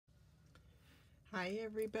Hi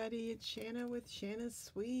everybody, it's Shanna with Shanna's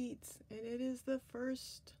Sweets, and it is the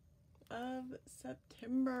 1st of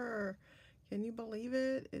September. Can you believe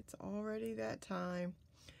it? It's already that time.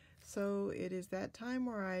 So it is that time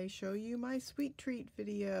where I show you my sweet treat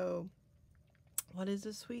video. What is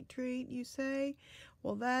a sweet treat, you say?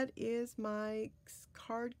 Well, that is my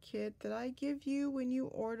card kit that I give you when you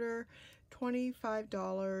order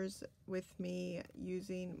 $25 with me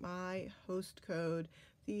using my host code.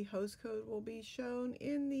 The host code will be shown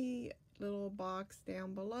in the little box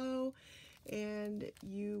down below, and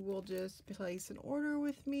you will just place an order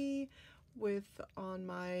with me on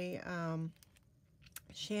my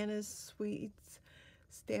Shanna's Sweets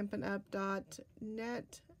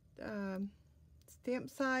stampinup.net stamp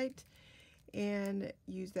site, and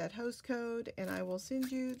use that host code, and I will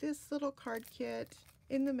send you this little card kit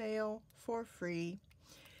in the mail for free.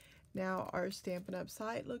 Now our Stampin' Up!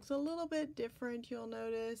 Site looks a little bit different, you'll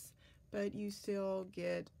notice, but you still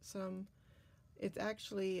get some. It's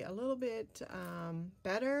actually a little bit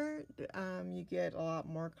better. You get a lot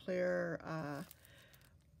more clear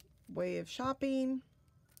way of shopping,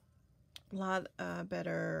 a lot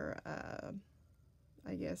better,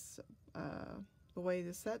 I guess, the way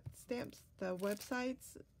the stamps, the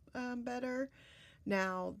website's better.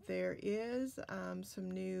 Now there is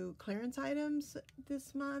some new clearance items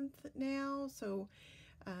this month now, so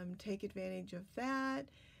take advantage of that.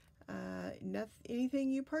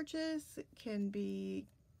 Anything you purchase can be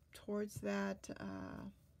towards that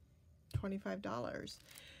 $25.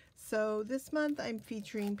 So this month I'm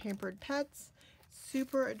featuring Pampered Pets,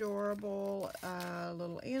 super adorable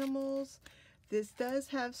little animals. This does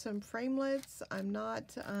have some framelits. I'm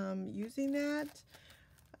not using that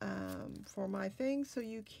for my thing, so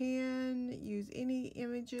you can use any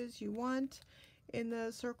images you want in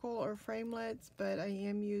the circle or framelits, but I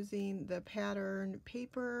am using the pattern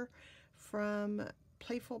paper from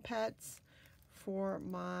Playful Pets for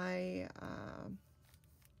my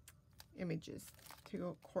images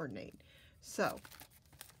to coordinate. So,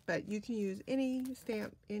 but you can use any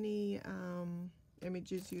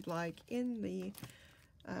images you'd like in the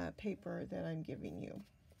paper that I'm giving you.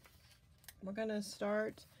 We're going to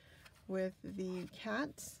start with the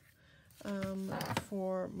cats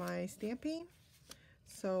for my stamping.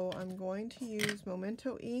 So I'm going to use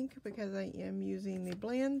Memento ink because I am using the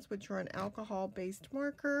blends, which are an alcohol-based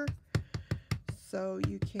marker. So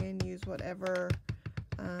you can use whatever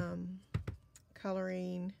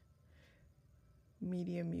coloring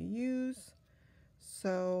medium you use.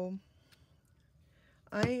 So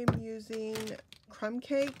I am using Crumb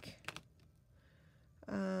Cake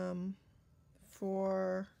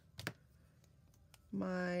for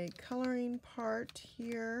my coloring part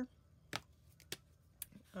here.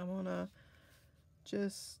 I want to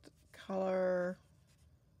just color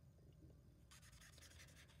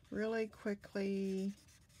really quickly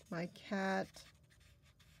my cat.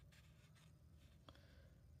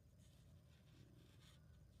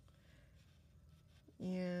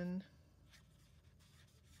 In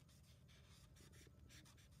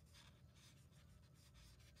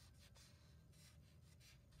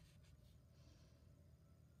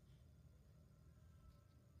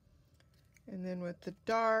and then with the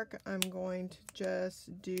dark, I'm going to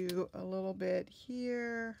just do a little bit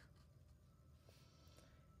here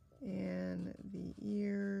and the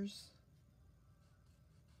ears.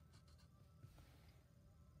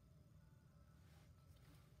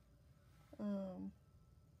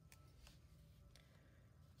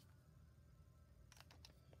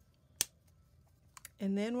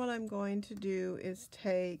 And then what I'm going to do is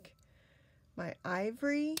take my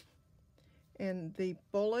ivory and the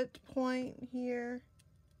bullet point here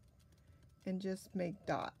and just make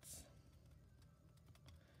dots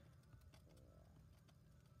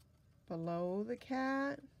below the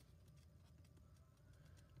cat.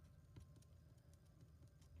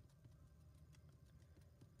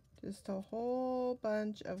 Just a whole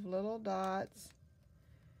bunch of little dots.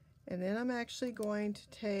 And then I'm actually going to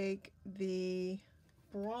take the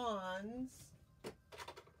bronze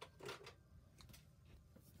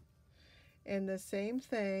and the same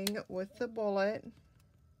thing with the bullet.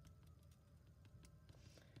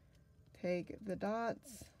 Take the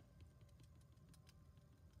dots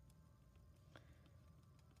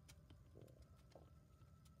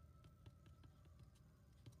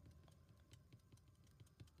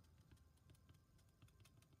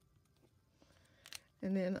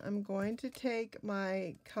and then I'm going to take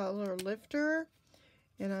my color lifter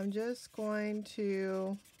and I'm just going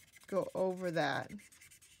to go over that.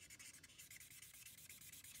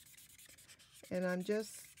 And I'm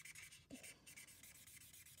just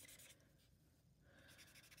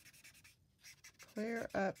clear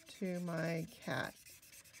up to my cat.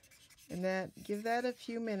 And give that a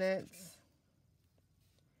few minutes,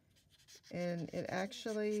 and it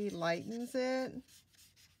actually lightens it.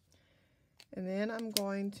 And then I'm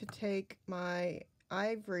going to take my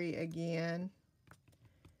ivory again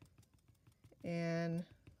and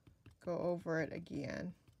go over it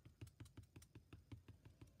again.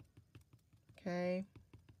 Okay.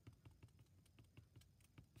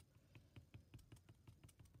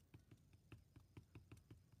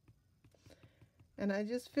 And I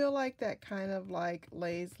just feel like that kind of like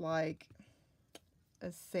lays like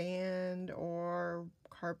a sand or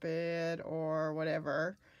carpet or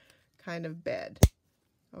whatever kind of bed.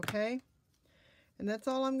 Okay? And that's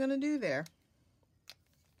all I'm going to do there.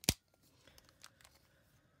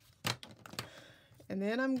 And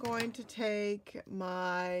then I'm going to take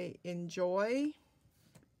my Enjoy,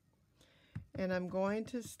 and I'm going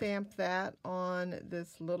to stamp that on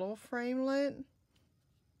this little framelit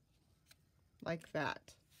like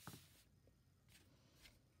that.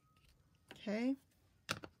 Okay.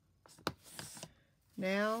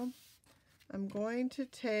 Now I'm going to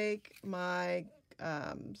take my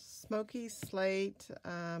Smoky Slate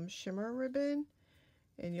shimmer ribbon,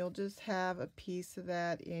 and you'll just have a piece of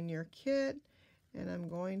that in your kit, and I'm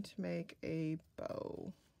going to make a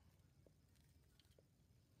bow.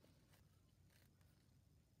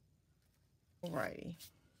 Alrighty.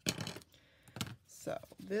 So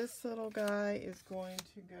this little guy is going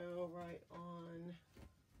to go right on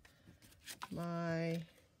my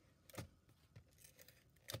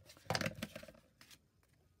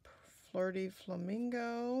Flirty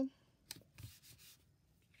Flamingo.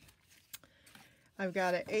 I've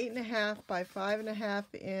got an 8.5 by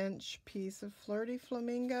 5.5 inch piece of Flirty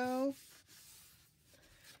Flamingo,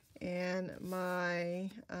 and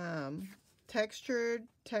my textured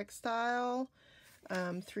textile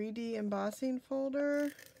 3D embossing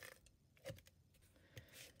folder.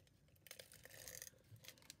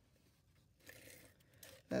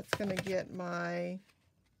 That's going to get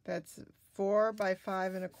that's 4 by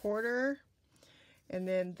 5 1/4, and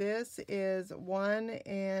then this is 1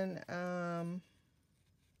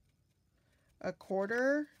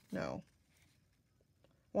 1/4, no,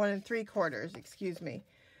 1 3/4, excuse me.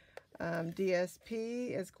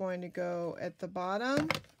 DSP is going to go at the bottom.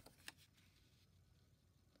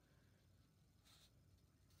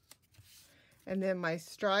 And then my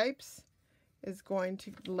stripes is going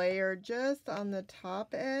to layer just on the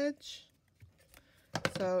top edge.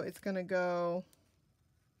 So it's going to go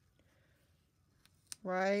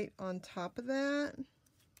right on top of that,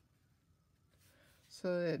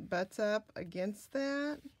 so that it butts up against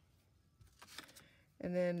that.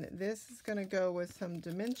 And then this is going to go with some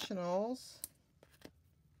dimensionals.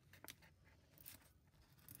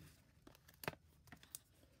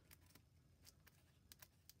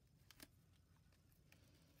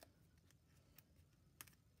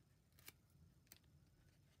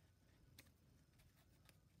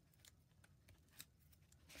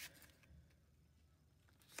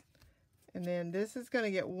 And then this is going to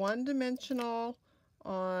get 1 dimensional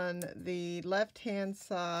on the left hand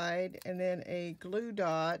side, and then a glue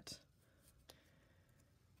dot,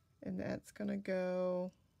 and that's going to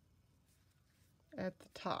go at the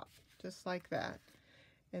top just like that.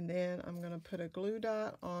 And then I'm going to put a glue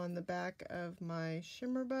dot on the back of my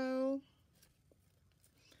shimmer bow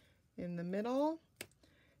in the middle,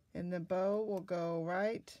 and the bow will go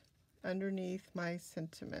right underneath my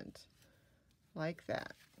sentiment like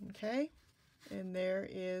that. Okay, and there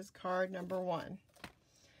is card number 1.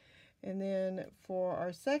 And then for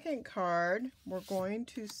our second card, we're going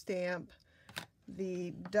to stamp the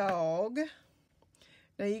dog.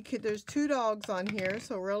 Now there's 2 dogs on here,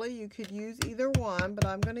 so really you could use either one, but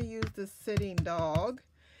I'm going to use the sitting dog,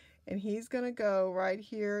 and he's going to go right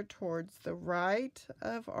here towards the right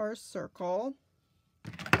of our circle.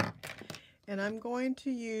 And I'm going to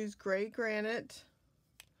use gray granite,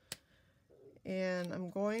 and I'm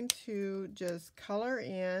going to just color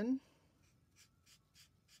in.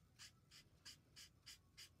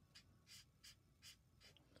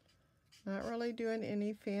 Not really doing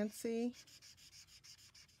any fancy.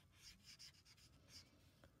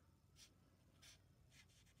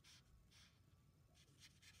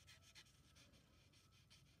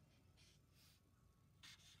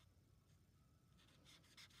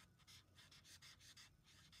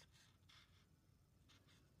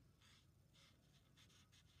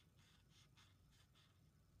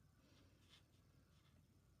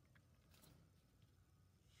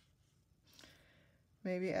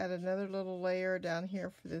 Maybe add another little layer down here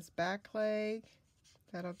for this back leg.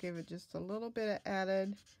 That'll give it just a little bit of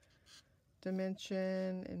added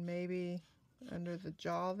dimension, and maybe under the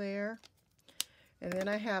jaw there. And then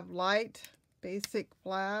I have light basic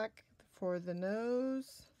black for the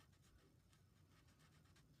nose.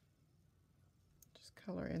 Just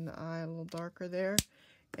color in the eye a little darker there.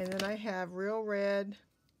 And then I have real red.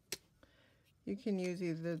 You can use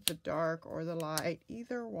either the dark or the light,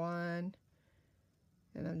 either one.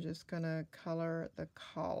 And I'm just going to color the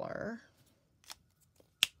collar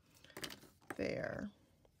there.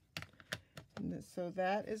 And so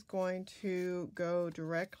that is going to go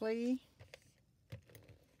directly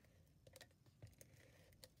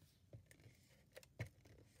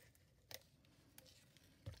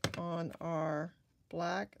on our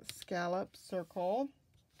black scallop circle.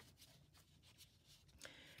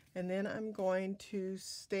 And then I'm going to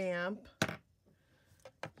stamp.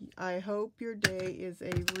 I hope your day is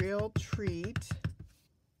a real treat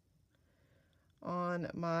on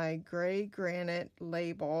my gray granite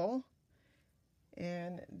label.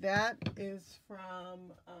 And that is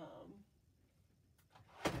from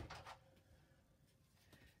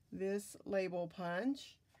this label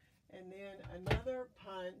punch. And then another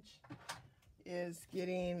punch is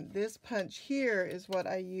getting, this punch here is what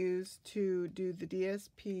I use to do the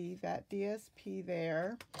DSP, that DSP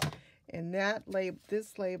there. And that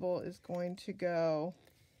this label is going to go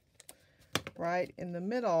right in the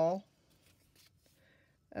middle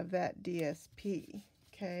of that DSP,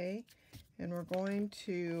 okay? And we're going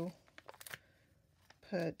to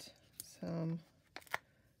put some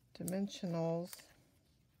dimensionals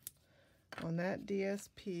on that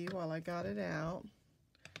DSP while I got it out.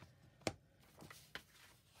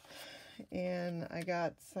 And I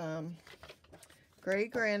got some gray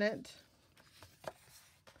granite,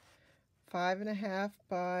 5.5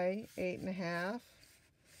 by 8.5.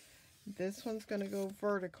 This one's going to go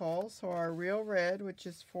vertical, so our real red, which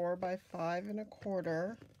is 4 by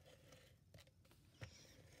 5.25.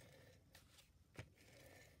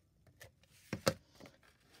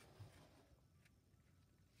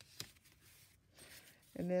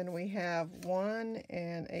 And then we have 1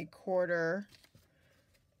 1/4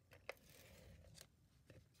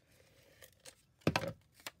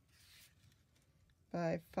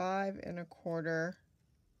 by 5 1/4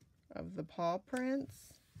 of the paw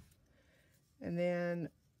prints, and then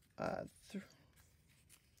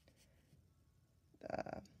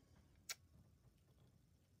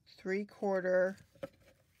 3/4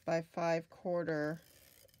 by 5/4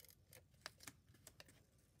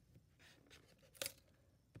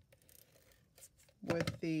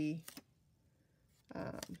 with the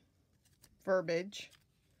verbiage.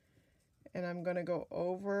 And I'm going to go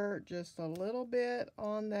over just a little bit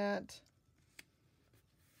on that.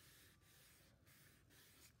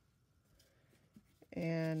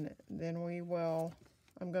 And then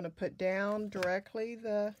I'm going to put down directly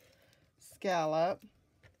the scallop.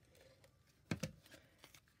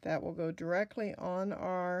 That will go directly on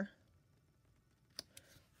our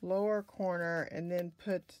lower corner, and then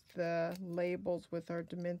put the labels with our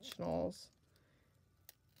dimensionals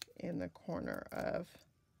in the corner of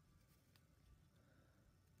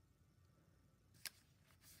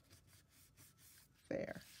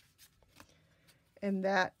there. And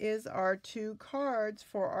that is our 2 cards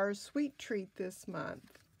for our sweet treat this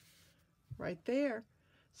month right there.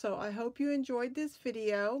 So I hope you enjoyed this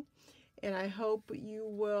video, and I hope you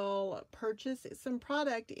will purchase some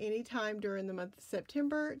product anytime during the month of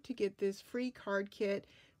September to get this free card kit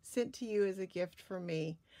sent to you as a gift from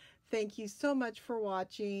me. Thank you so much for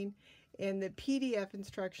watching, and the PDF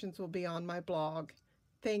instructions will be on my blog.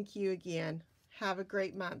 Thank you again. Have a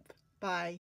great month. Bye.